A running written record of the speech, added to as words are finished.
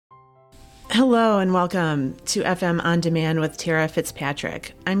Hello and welcome to FM On Demand with Tara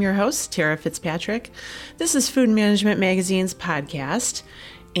Fitzpatrick. I'm your host, Tara Fitzpatrick. This is Food Management Magazine's podcast,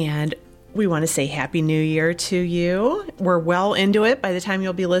 and we want to say Happy New Year to you. We're well into it by the time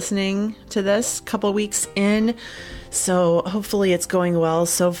you'll be listening to this, a couple weeks in. So hopefully it's going well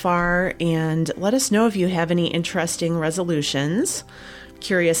so far, and let us know if you have any interesting resolutions.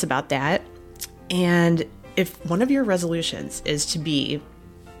 Curious about that. And if one of your resolutions is to be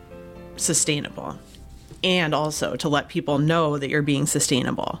sustainable, and also to let people know that you're being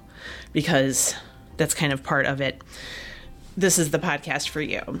sustainable, because that's kind of part of it, this is the podcast for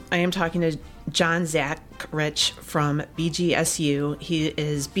you. I am talking to John Zachrich from BGSU. He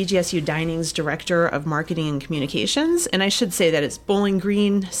is BGSU Dining's Director of Marketing and Communications, and I should say that it's Bowling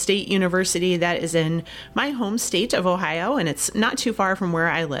Green State University. That is in my home state of Ohio, and it's not too far from where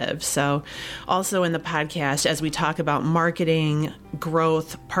I live. So also in the podcast, as we talk about marketing,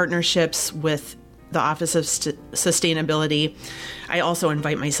 growth, partnerships with the Office of Sustainability, I also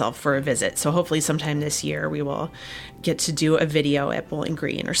invite myself for a visit. So hopefully sometime this year we will get to do a video at Bowling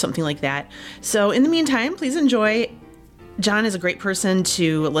Green or something like that. So in the meantime, please enjoy. John is a great person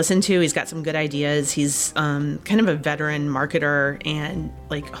to listen to. He's got some good ideas. He's kind of a veteran marketer and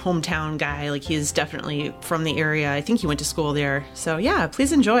like hometown guy. Like he's definitely from the area. I think he went to school there. So yeah,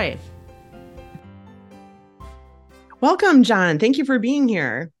 please enjoy. Welcome, John. Thank you for being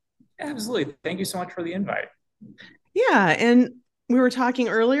here. Absolutely. Thank you so much for the invite. Yeah, and we were talking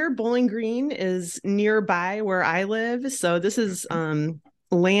earlier, Bowling Green is nearby where I live. So this is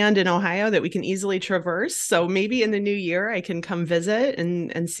land in Ohio that we can easily traverse. So maybe in the new year I can come visit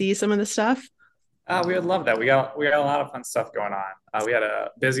and see some of the stuff. We would love that. We got a lot of fun stuff going on. We had a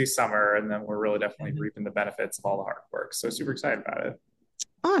busy summer, and then we're really definitely reaping the benefits of all the hard work. So super excited about it.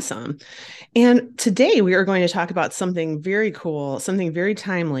 Awesome. And today we are going to talk about something very cool, something very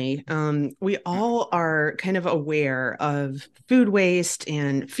timely. We all are kind of aware of food waste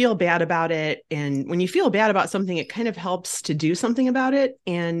and feel bad about it. And when you feel bad about something, it kind of helps to do something about it.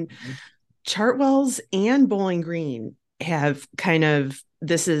 And Chartwells and Bowling Green have kind of,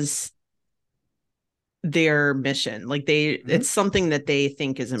 this is their mission. Like it's something that they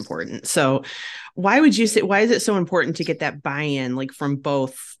think is important. So why would you say, why is it so important to get that buy-in, like from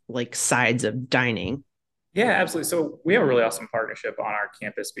both like sides of dining? Yeah, absolutely. So we have a really awesome partnership on our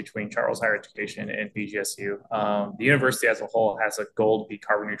campus between Charles Higher Education and BGSU. The university as a whole has a goal to be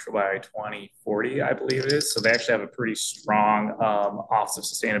carbon neutral by 2040, I believe it is. So they actually have a pretty strong Office of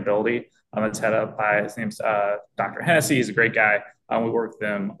Sustainability. It's headed up by, his name's Dr. Hennessy. He's a great guy. We work with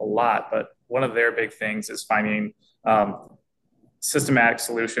them a lot, but one of their big things is finding systematic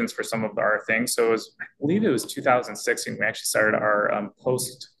solutions for some of our things. So I believe it was 2016, we actually started our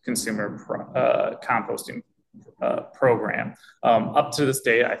post-consumer composting program. Up to this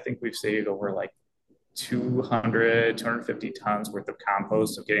day, I think we've saved over like 250 tons worth of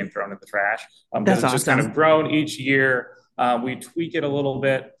compost of getting thrown in the trash. That's it's just kind awesome. of grown each year. We tweak it a little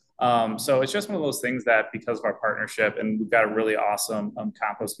bit. So it's just one of those things that because of our partnership, and we've got a really awesome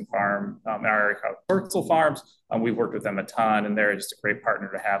composting farm in our area called Wurzel Farms. We've worked with them a ton, and they're just a great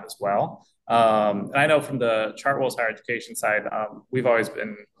partner to have as well. And I know from the Chartwells Higher Education side, we've always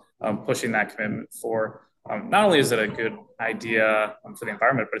been pushing that commitment for not only is it a good idea for the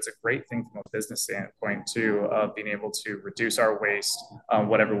environment, but it's a great thing from a business standpoint too, of being able to reduce our waste,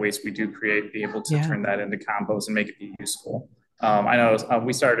 whatever waste we do create, be able to turn that into compost and make it be useful. I know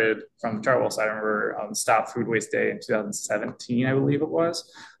we started from the Chartwell side. I remember Stop Food Waste Day in 2017, I believe it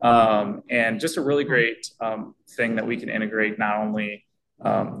was. And just a really great thing that we can integrate not only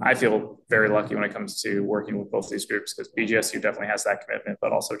I feel very lucky when it comes to working with both these groups because BGSU definitely has that commitment,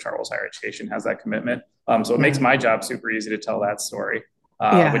 but also Chartwells Higher Education has that commitment. So it makes my job super easy to tell that story.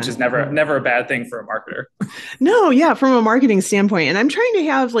 Which is never a bad thing for a marketer. No, yeah, from a marketing standpoint. And I'm trying to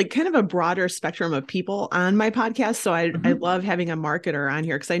have like kind of a broader spectrum of people on my podcast. So I love having a marketer on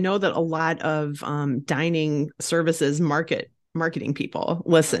here because I know that a lot of dining services marketing people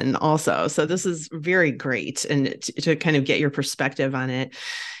listen also. So this is very great and to kind of get your perspective on it.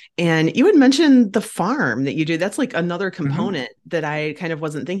 And you had mentioned the farm that you do. That's like another component that I kind of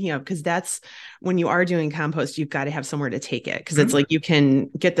wasn't thinking of because that's when you are doing compost, you've got to have somewhere to take it because it's like you can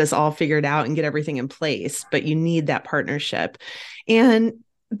get this all figured out and get everything in place, but you need that partnership. And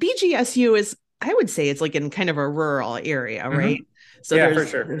BGSU is, I would say it's like in kind of a rural area, right? So for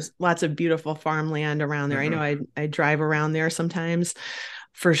sure. There's lots of beautiful farmland around there. I know I drive around there sometimes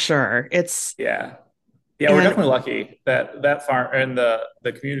for sure. Yeah, we're And definitely lucky that that farm and the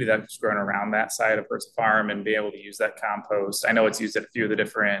community that's grown around that side of Herzl Farm and be able to use that compost. I know it's used at a few of the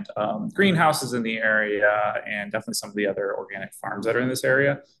different greenhouses in the area and definitely some of the other organic farms that are in this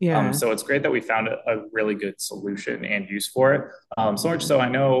area. yeah, So it's great that we found a really good solution and use for it. So much so, I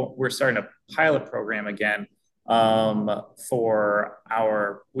know we're starting a pilot program again for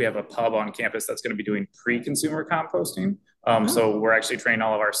we have a pub on campus that's going to be doing pre-consumer composting. oh, So we're actually training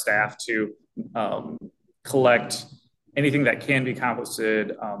all of our staff to um, collect anything that can be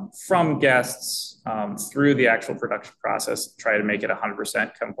composted from guests through the actual production process, try to make it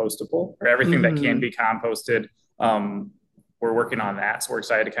 100% compostable, or everything that can hmm, be composted. Um, we're working on that. So we're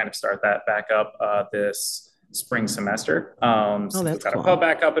excited to kind of start that back up this spring semester oh, since we've that's got our pub cool.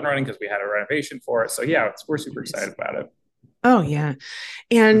 back up and running because we had a renovation for it. So yeah, we're super Nice. excited about it. Oh, yeah.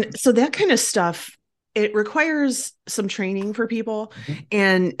 And Mhm, so that kind of stuff, it requires some training for people mhm.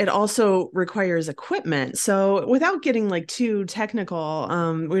 and it also requires equipment. So without getting like too technical,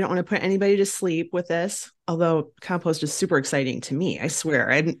 we don't want to put anybody to sleep with this. Although compost is super exciting to me, I swear.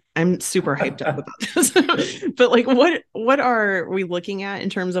 I'm super hyped up about this. But like what are we looking at in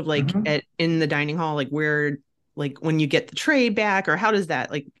terms of like Mhm. at in the dining hall, like where like when you get the tray back or how does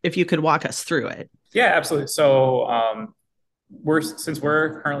that like if you could walk us through it? Yeah, absolutely. So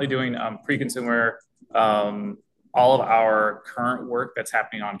we're currently doing pre-consumer, um, all of our current work that's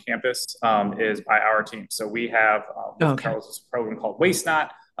happening on campus is by our team. So we have Oh, with okay. Carlos this program called Waste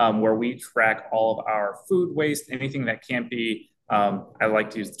Not, where we track all of our food waste, anything that can't be. I like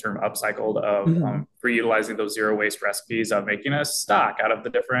to use the term upcycled of Mhm. reutilizing those zero waste recipes of making a stock out of the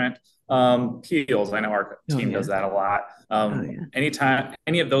different peels. I know our Oh team yeah. does that a lot. Oh yeah. Anytime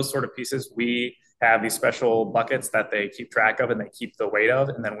any of those sort of pieces, we have these special buckets that they keep track of and they keep the weight of.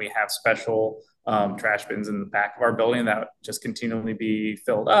 And then we have special trash bins in the back of our building that just continually be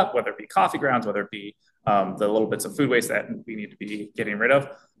filled up, whether it be coffee grounds, whether it be the little bits of food waste that we need to be getting rid of.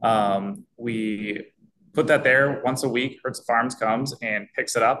 We put that there once a week. Hertz Farms comes and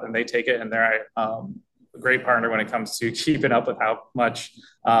picks it up and they take it and they're a great partner when it comes to keeping up with how much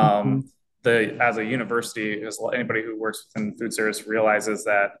Mhm. as a university, as anybody who works within food service realizes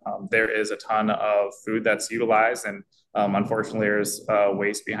that there is a ton of food that's utilized, and unfortunately, there's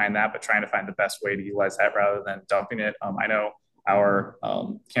waste behind that. But trying to find the best way to utilize that rather than dumping it. I know our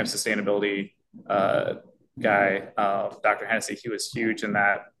camp sustainability uh, guy, Dr. Hennessy, he was huge in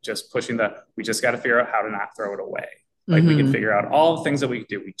that, just pushing we just got to figure out how to not throw it away. Like we can Mhm. figure out all the things that we can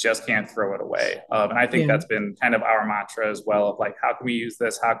do. We just can't throw it away. And I think Yeah. that's been kind of our mantra as well of like, how can we use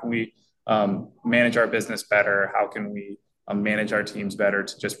this? How can we manage our business better? How can we manage our teams better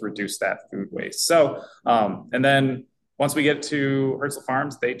to just reduce that food waste? So, and then once we get to Herzl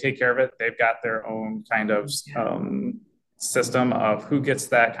Farms, they take care of it. They've got their own kind of Yeah. system of who gets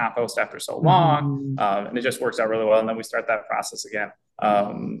that compost after so long. Mhm. And it just works out really well. And then we start that process again.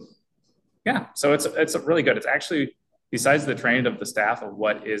 Um, yeah, so it's really good. It's actually besides the training of the staff of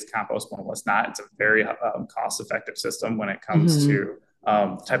what is compostable and what's not, it's a very cost effective system when it comes Mhm. to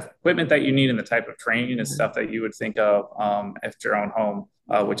the type of equipment that you need and the type of training and stuff that you would think of at your own home,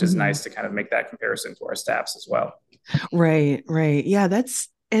 which is Mhm. nice to kind of make that comparison to our staffs as well. Right, right. Yeah, that's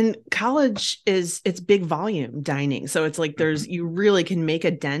and college is it's big volume dining. So it's like there's Mm-hmm. you really can make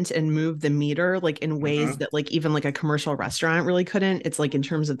a dent and move the meter like in ways Mm-hmm. that like even like a commercial restaurant really couldn't. It's like in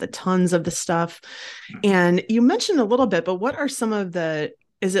terms of the tons of the stuff. Mm-hmm. And you mentioned a little bit, but what are some of the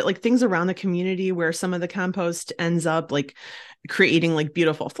is it like things around the community where some of the compost ends up like creating like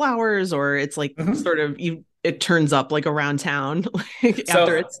beautiful flowers or it's like Mm-hmm. sort of you it turns up like around town like after So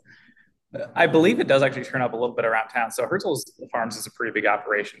it's I believe it does actually turn up a little bit around town. So Herzl's Farms is a pretty big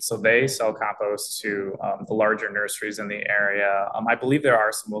operation. So they sell compost to the larger nurseries in the area. I believe there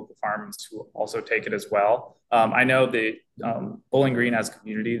are some local farms who also take it as well. I know the Bowling Green as a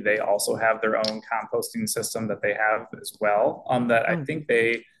community, they also have their own composting system that they have as well. That I oh, think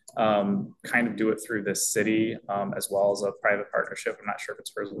they kind of do it through the city as well as a private partnership. I'm not sure if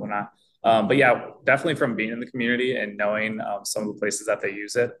it's Herzl or not. But yeah, definitely from being in the community and knowing some of the places that they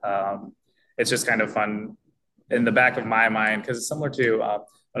use it, it's just kind of fun in the back of my mind because it's similar to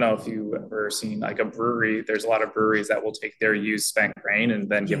I don't know if you ever seen like a brewery. There's a lot of breweries that will take their used spent grain and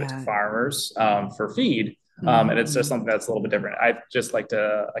then give it to yeah. farmers for feed. And it's just Mhm. something that's a little bit different. I just like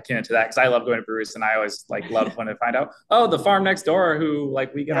to akin it to that because I love going to breweries and I always like love when I find out, oh, the farm next door who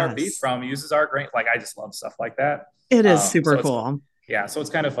like we get our beef Yes. from uses our grain. Like I just love stuff like that. It is super So it's cool. yeah, so it's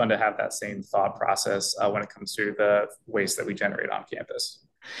kind of fun to have that same thought process when it comes to the waste that we generate on campus.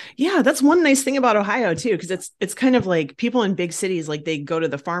 Yeah, that's one nice thing about Ohio too, because it's kind of like people in big cities like they go to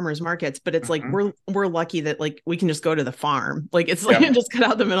the farmers markets, but it's like Hmm. we're lucky that like we can just go to the farm. Like it's like Yep. just cut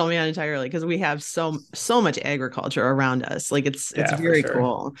out the middleman entirely because we have so much agriculture around us. Like it's Yeah, for very sure.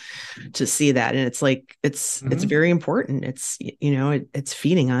 cool to see that, and it's like it's Hmm. very important. It's it's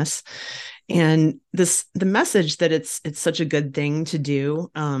feeding us, and the message that it's such a good thing to do.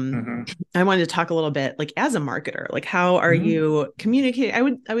 Hmm. I wanted to talk a little bit like as a marketer, like how are Hmm. you communicating?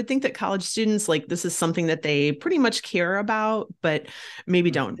 I would think that college students like this is something that they pretty much care about, but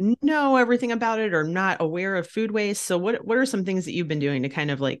maybe don't Hmm. know everything about it or not aware of food waste. So what are some things that you've been doing to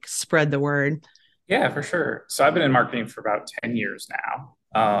kind of like spread the word? Yeah, for sure. So I've been in marketing for about 10 years now.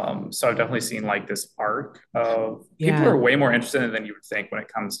 So I've definitely seen like this arc of people Yeah. are way more interested than you would think when it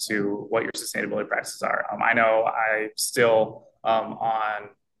comes to what your sustainability practices are. I know I still on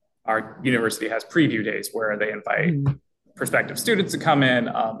our university has preview days where they invite Mhm. prospective students to come in.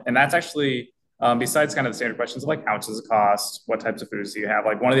 And that's actually, besides kind of the standard questions of like how much does it cost, what types of foods do you have?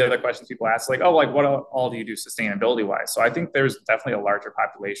 Like one of the other questions people ask, like, oh, like what all do you do sustainability wise? So I think there's definitely a larger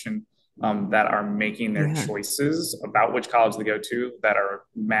population that are making their Yeah. choices about which college they go to that are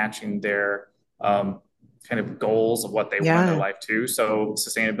matching their um, kind of goals of what they want in their Yeah, life too. So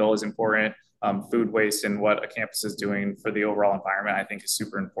sustainability is important. Food waste and what a campus is doing for the overall environment, I think, is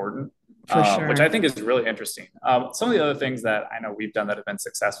super important, for which I sure. think is really interesting. Some of the other things that I know we've done that have been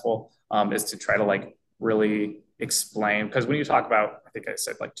successful is to try to like really explain, because when you talk about, I think I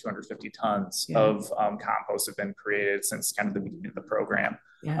said like 250 tons Yeah. of compost have been created since kind of the beginning of the program.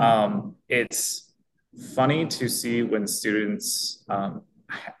 Yeah. It's funny to see when students,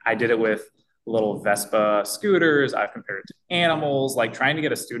 I did it with little Vespa scooters. I've compared it to animals, like trying to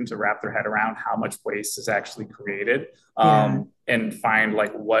get a student to wrap their head around how much waste is actually created, Yeah. and find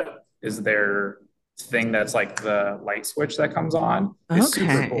like what is their thing that's like the light switch that comes on is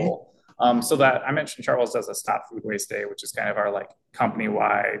super Okay. cool. So that I mentioned Charles does a Stop Food Waste Day, which is kind of our like company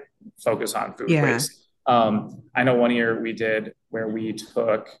wide focus on food Yeah. waste. I know one year we did where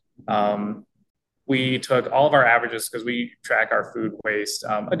um, we took all of our averages because we track our food waste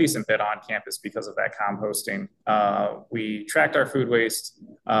a decent bit on campus because of that composting. We tracked our food waste,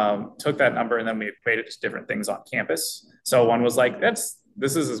 took that number, and then we equated it to different things on campus. So one was like, this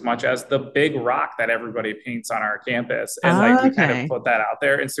is as much as the big rock that everybody paints on our campus. And like we kind of Okay. put that out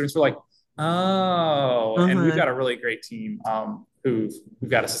there, and students were like, oh, and we've Uh-huh. got a really great team we've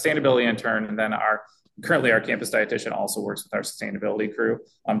got a sustainability intern, and then currently our campus dietitian also works with our sustainability crew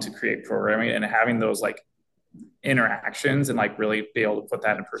to create programming, and having those like interactions and like really be able to put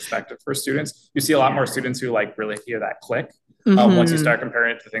that in perspective for students. You see a lot more Yeah. students who like really hear that click once you Hmm. start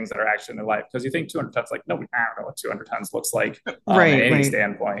comparing it to things that are actually in their life, because you think 200 tons, like, no, I don't know what 200 tons looks like in Right, any right.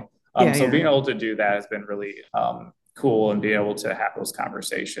 standpoint. Yeah, So yeah. being able to do that has been really cool, and being able to have those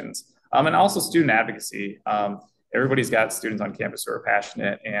conversations, and also student advocacy. Everybody's got students on campus who are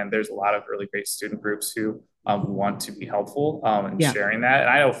passionate, and there's a lot of really great student groups who want to be helpful and Yeah. sharing that. And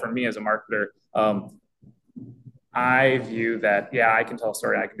I know for me as a marketer, I view that, yeah, I can tell a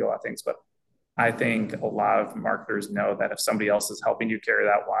story and I can do a lot of things, but I think a lot of marketers know that if somebody else is helping you carry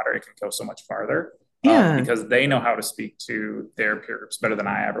that water, it can go so much farther, Yeah. because they know how to speak to their peer groups better than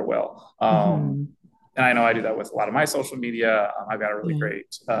I ever will. Hmm. And I know I do that with a lot of my social media. I've got a really Yeah.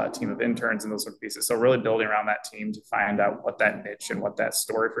 great team of interns and those sort of pieces. So really building around that team to find out what that niche and what that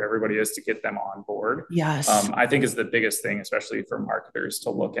story for everybody is to get them on board, Yes. I think is the biggest thing, especially for marketers to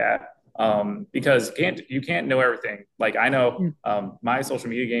look at, because you can't know everything. Like I know my social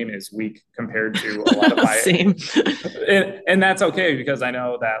media game is weak compared to a lot of my, Same. and that's okay, because I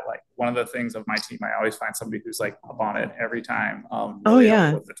know that like one of the things of my team, I always find somebody who's like up on it every time, Oh really up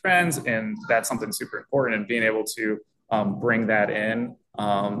yeah. with the trends, and that's something super important. And being able to bring that in,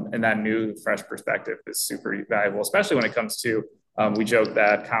 and that new fresh perspective is super valuable, especially when it comes to. We joke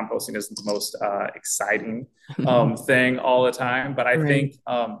that composting isn't the most exciting thing all the time, but I Right.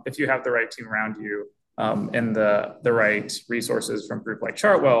 think if you have the right team around you, and the right resources from a group like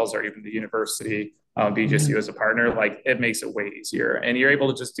Chartwells or even the university, Yeah. BGSU as a partner, like it makes it way easier, and you're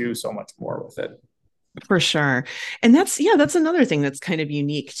able to just do so much more with it. For sure. And that's another thing that's kind of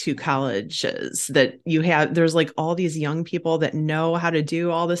unique to colleges that there's like all these young people that know how to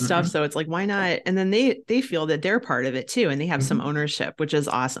do all this stuff. Mm-hmm. So it's like, why not? And then they feel that they're part of it too, and they have some Mm-hmm. ownership, which is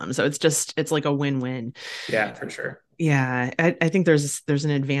awesome. So it's like a win-win. Yeah, for sure. Yeah. I think there's an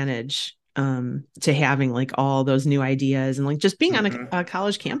advantage to having like all those new ideas and like just being on Mm-hmm. a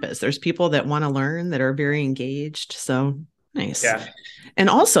college campus. There's people that want to learn that are very engaged. So Nice. Yeah. And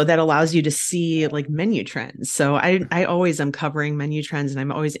also that allows you to see like menu trends. So I always am covering menu trends, and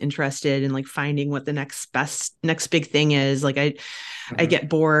I'm always interested in like finding what the next big thing is. Like I Mhm. get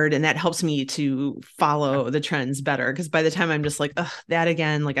bored, and that helps me to follow the trends better, because by the time I'm just like, ugh, that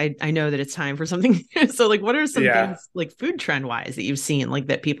again, like I know that it's time for something. So like what are some Yeah. things like food trend wise that you've seen like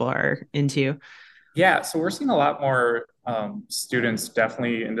that people are into? Yeah, so we're seeing a lot more students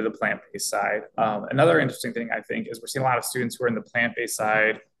definitely into the plant-based side. Another interesting thing I think is we're seeing a lot of students who are in the plant-based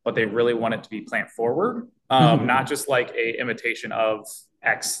side, but they really want it to be plant-forward, Mhm. not just like a imitation of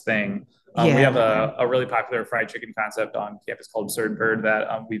X thing. We have Yeah. a really popular fried chicken concept on campus called Absurd Bird that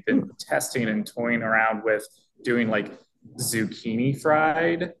we've been Ooh, testing and toying around with doing like zucchini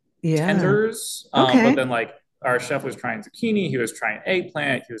fried yeah. tenders, but Okay. then like our chef was trying zucchini, he was trying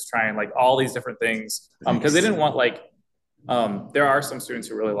eggplant, he was trying like all these different things because they Nice. didn't want like there are some students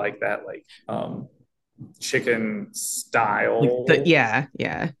who really like that like chicken Like the style yeah,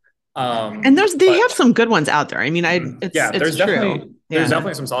 yeah. And they have but some good ones out there. I mean, yeah, it's true. there's Yeah.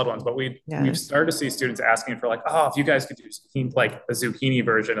 definitely some solid ones, but we've Yeah. started to see students asking for like, oh, if you guys could do zucchini, like a zucchini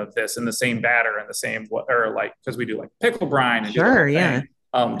version of this in the same batter and the same or like because we do like pickle brine and do the Sure. whole Yeah.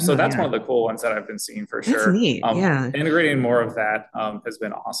 thing. So Oh, that's yeah. one of the cool ones that I've been seeing for That's sure. neat. Yeah. Integrating more of that has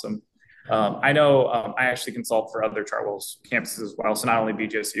been awesome. I know I actually consult for other Chartwell's campuses as well. So not only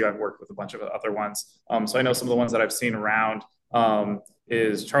BGSU, I've worked with a bunch of other ones. So I know some of the ones that I've seen around.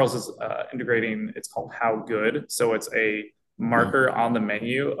 Is Charles is integrating, it's called How Good. So it's a Hmm. marker on the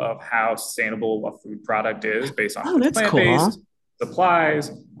menu of how sustainable a food product is based on if Oh, it's that's plant cool. based,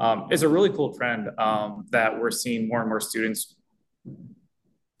 supplies. It's a really cool trend that we're seeing more and more students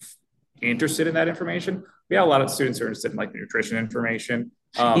interested in that information. We have a lot of students who are interested in like nutrition information.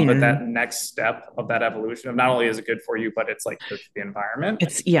 But Yeah. that next step of that evolution of not only is it good for you, but it's like good for the environment.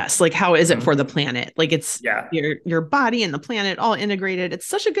 It's yes, like how is it Mm-hmm. for the planet? Like it's Yeah. your body and the planet all integrated. It's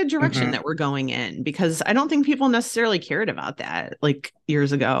such a good direction that Mm-hmm. we're going in, because I don't think people necessarily cared about that like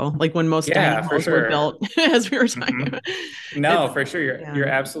years ago, like when most Yeah, dining for halls were sure. built, as we were talking Mm-hmm. about. No, It's for sure. You're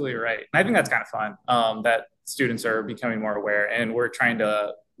yeah. absolutely right. And I think that's kind of fun that students are becoming more aware, and we're trying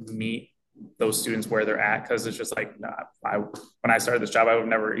to meet those students where they're at because it's just like when I started this job, I would have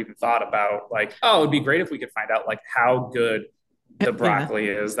never even thought about like, oh, it'd be great if we could find out like how good the Yeah. broccoli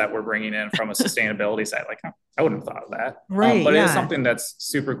is that we're bringing in from a sustainability side. Like, I wouldn't have thought of that. Right. But it is Yeah. something that's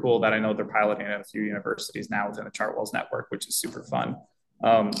super cool that I know they're piloting at a few universities now within the Chartwells network, which is super fun.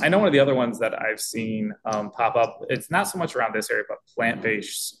 I know one of the other ones that I've seen pop up. It's not so much around this area, but plant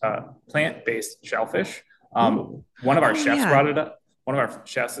based shellfish. Ooh. One of our Oh chefs yeah. brought it up. One of our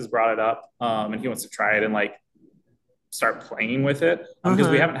chefs has brought it up, and he wants to try it and like start playing with it because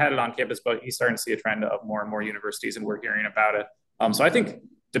we Uh-huh. haven't had it on campus, but he's starting to see a trend of more and more universities, and we're hearing about it. So I think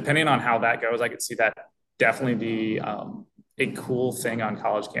depending on how that goes, I could see that definitely be a cool thing on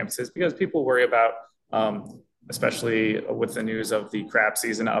college campuses because people worry about, especially with the news of the crab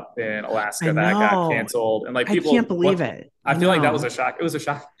season up in I Alaska that got know. canceled, and like I can't people, believe what it. I I feel like that was know. a shock. It was a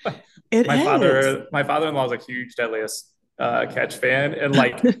shock. It my is. father, my father-in-law is a huge Deadliest Catch fan, and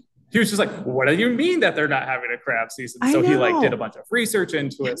like he was just like, "What do you mean that they're not having a crab season?" I So he like did a know. bunch of research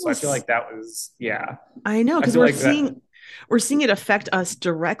into it. So I feel Yes. like that was, yeah. I know, I because feel like that. we're seeing it affect us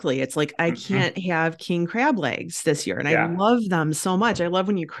directly. It's like I Mhm. can't have king crab legs this year, and I Yeah. love them so much. I love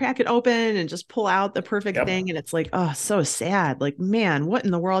when you crack it open and just pull out the perfect thing, Yep. and it's like, oh, so sad. Like, man, what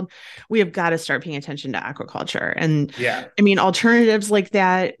in the world? We have got to start paying attention to aquaculture. And Yeah. I mean, alternatives like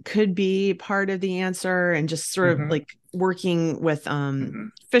that could be part of the answer, and just sort of Hmm. like working with Hmm.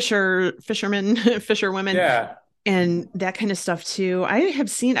 fishermen, fisherwomen Yeah. and that kind of stuff too. I've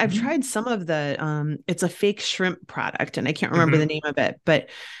Hmm. tried some of the it's a fake shrimp product, and I can't remember the Hmm. name of it, but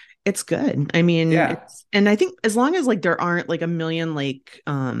it's good. I mean, Yeah. and I think as long as like there aren't like a million like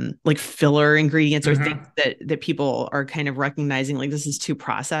filler ingredients or things Hmm. that people are kind of recognizing like this is too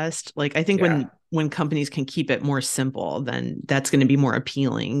processed. Like I think Yeah. when companies can keep it more simple, then that's going to be more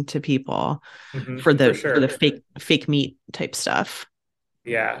appealing to people For for the sure. fake meat type stuff.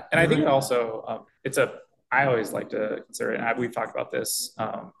 Yeah, and I think Yeah. it also it's a. I always like to consider it, and we've talked about this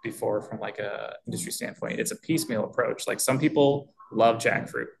before from like a industry standpoint. It's a piecemeal approach. Like some people love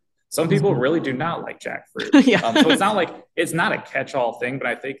jackfruit, some people Mhm. really do not like jackfruit. Yeah. So it's not like it's not a catch-all thing, but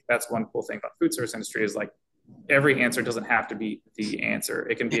I think that's one cool thing about food service industry is like every answer doesn't have to be the answer.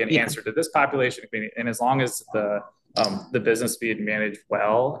 It can be an Yeah. answer to this population, and as long as the business being managed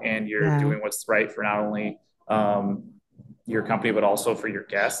well and you're Yeah. doing what's right for not only um, your company, but also for your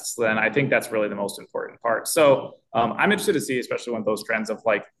guests, then I think that's really the most important part. So I'm interested to see, especially when those trends of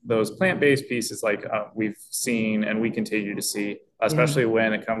like those plant-based pieces, like we've seen and we continue to see, Yeah. especially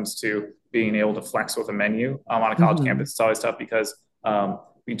when it comes to being able to flex with a menu on a college Hmm. campus. It's always tough because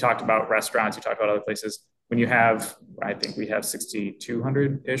we talked about restaurants, you talked about other places. When you have, I think we have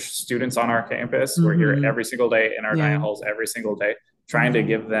 6,200-ish students on our campus. We're here Hmm. every single day in our dining Yeah. halls every single day, trying to Yeah.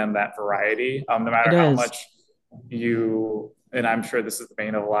 give them that variety, no It matter how is. much you, and I'm sure this is the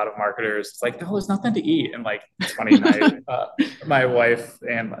bane of a lot of marketers. It's like, no, there's nothing to eat. And like, it's funny, my wife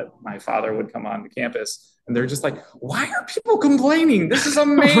and my father would come on the campus and they're just like, why are people complaining? This is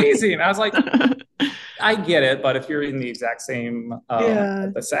amazing. I was like, I get it, but if you're in the exact same Yeah.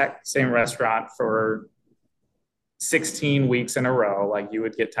 at the same restaurant for 16 weeks in a row, like you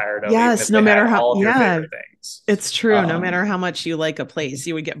would get tired of, even Yes, if no they had matter how, all of your yeah, favorite things. it's true. No matter Um, how much you like a place,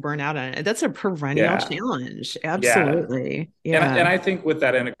 you would get burnt out on it. That's a perennial yeah, challenge. yeah, Absolutely. and Yeah. I think with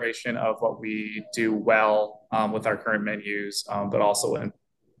that integration of what we do well with our current menus, but also in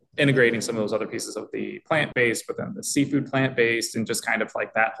integrating some of those other pieces of the plant based, but then the seafood plant based, and just kind of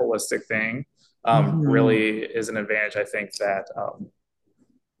like that holistic thing, Hmm. really is an advantage. I think that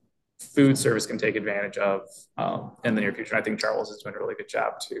food service can take advantage of in the near future. I think Charles has done a really good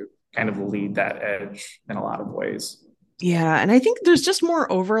job to kind of lead that edge in a lot of ways. Yeah. And I think there's just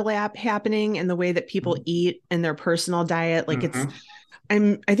more overlap happening in the way that people eat in their personal diet. Like Mm-hmm.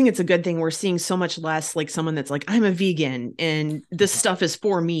 I think it's a good thing. We're seeing so much less like someone that's like, I'm a vegan and this stuff is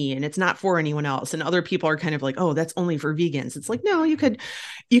for me and it's not for anyone else. And other people are kind of like, oh, that's only for vegans. It's like, no, you could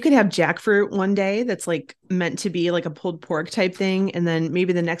have jackfruit one day that's like meant to be like a pulled pork type thing. And then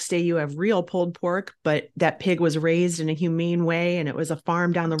maybe the next day you have real pulled pork, but that pig was raised in a humane way and it was a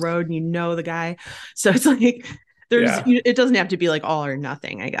farm down the road and you know the guy. So it's like Yeah. it doesn't have to be like all or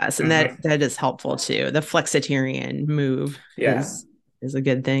nothing, I guess. And Mm-hmm. that is helpful too. The flexitarian move Yeah. is a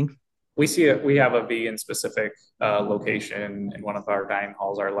good thing. We see it. We have a vegan specific location in one of our dining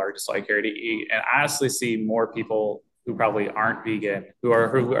halls, our largest, like area to eat. And I honestly see more people who probably aren't vegan who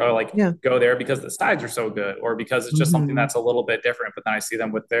are like Yeah. go there because the sides are so good, or because it's just something Hmm. that's a little bit different. But then I see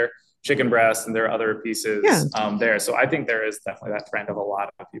them with their chicken breast and their other Yeah. pieces there. So I think there is definitely that trend of a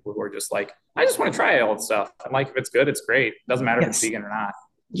lot of people who are just like, I just want to try all the stuff. And like if it's good, it's great. It doesn't matter if it's Yes. vegan or not.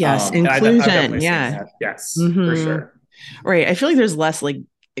 Yes. I've Inclusion. definitely seen Yeah. that. Yes, for Hmm. sure. Right. I feel like there's less like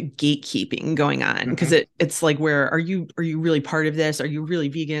gatekeeping going on because Hmm. it's like where are you really part of this? Are you really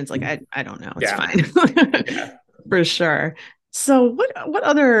vegan? It's like I don't know. It's Yeah, fine. yeah. For sure. So what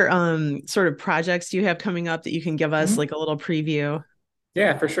other sort of projects do you have coming up that you can give us Mhm. like a little preview?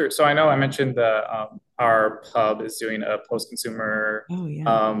 Yeah, for sure. So I know I mentioned our pub is doing a post-consumer Oh yeah.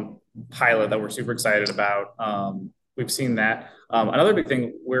 um, pilot that we're super excited about. We've seen that. Another big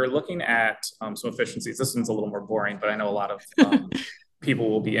thing, we're looking at some efficiencies. This one's a little more boring, but I know a lot of people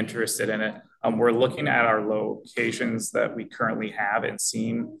will be interested in it. We're looking at our locations that we currently have and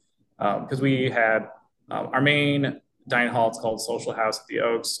seen because we had our main dining hall. It's called Social House at the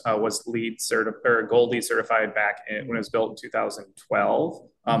Oaks. Was LEED certified or Gold LEED certified back when it was built in 2012.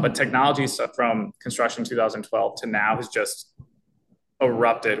 But Mhm. technology stuff from construction 2012 to now has just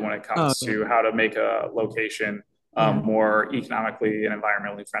erupted when it Oh comes yeah. to how to make a location Yeah. more economically and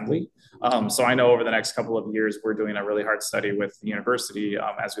environmentally friendly. So I know over the next couple of years, we're doing a really hard study with the university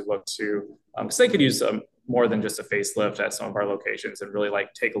as we look to, because they could use more than just a facelift at some of our locations and really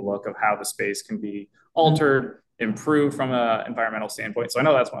like take a look of how the space can be Mhm. altered, improved from an environmental standpoint. So I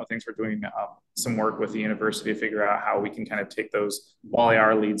know that's one of the things we're doing some work with the university to figure out how we can kind of take those, while they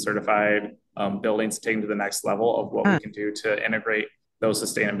are LEED certified buildings, take them to the next level of what we Yeah. can do to integrate those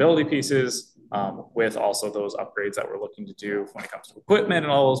sustainability pieces with also those upgrades that we're looking to do when it comes to equipment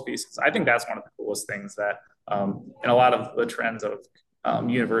and all those pieces. I think that's one of the coolest things that, and a lot of the trends of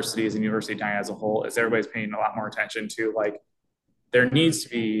universities and university dining as a whole, is everybody's paying a lot more attention to like there needs to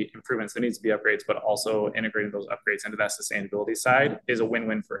be improvements, there needs to be upgrades, but also integrating those upgrades into that sustainability side is a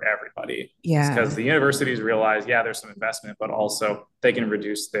win-win for everybody. Because Yeah. the universities realize, yeah, there's some investment, but also they can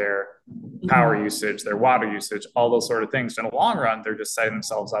reduce their power Mhm. usage, their water usage, all those sort of things. In the long run, they're just setting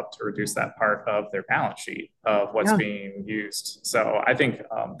themselves up to reduce that part of their balance sheet of what's Yeah. being used. So I think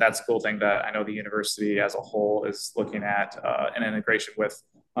that's a cool thing that I know the university as a whole is looking at an integration with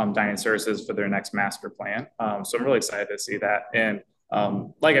dining services for their next master plan. So I'm really excited to see that. And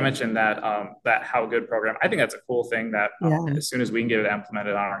like I mentioned, that How Good program, I think that's a cool thing that Yeah. as soon as we can get it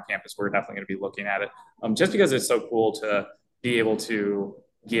implemented on our campus, we're definitely going to be looking at it. Just because it's so cool to be able to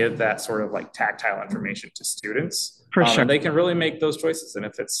give that sort of like tactile information to students, For sure. and they can really make those choices. And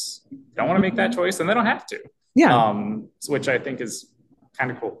if it's don't want to make that Mhm. choice, then they don't have to, Yeah. which I think is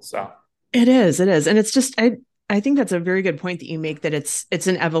kind of cool. So It is. It is. And it's just I think that's a very good point that you make, that it's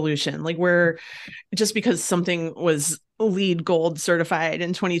an evolution. Like, where just because something was LEED gold certified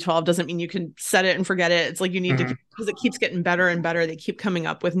in 2012 doesn't mean you can set it and forget it. It's like you need to, because it keeps getting better and better. They keep coming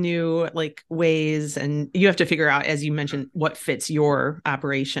up with new like ways, and you have to figure out, as you mentioned, what fits your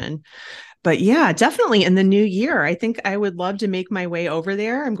operation. But yeah, definitely in the new year, I think I would love to make my way over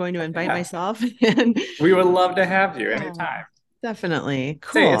there. I'm going to invite myself and We would love to have you anytime. definitely.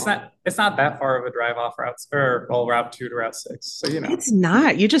 Say Cool. it's not that far of a drive off Route 2 to Route 6. So It's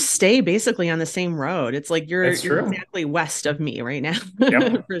not. You just stay basically on the same road. It's like it's you're true. exactly west of me right now.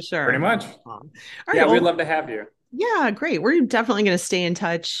 Yep, For pretty sure. much. All right. Yeah, we'd Well, love to have you. yeah, great. We're definitely going to stay in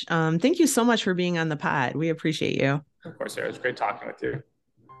touch. Thank you so much for being on the pod. We appreciate you. Of course, Sarah. It's great talking with you.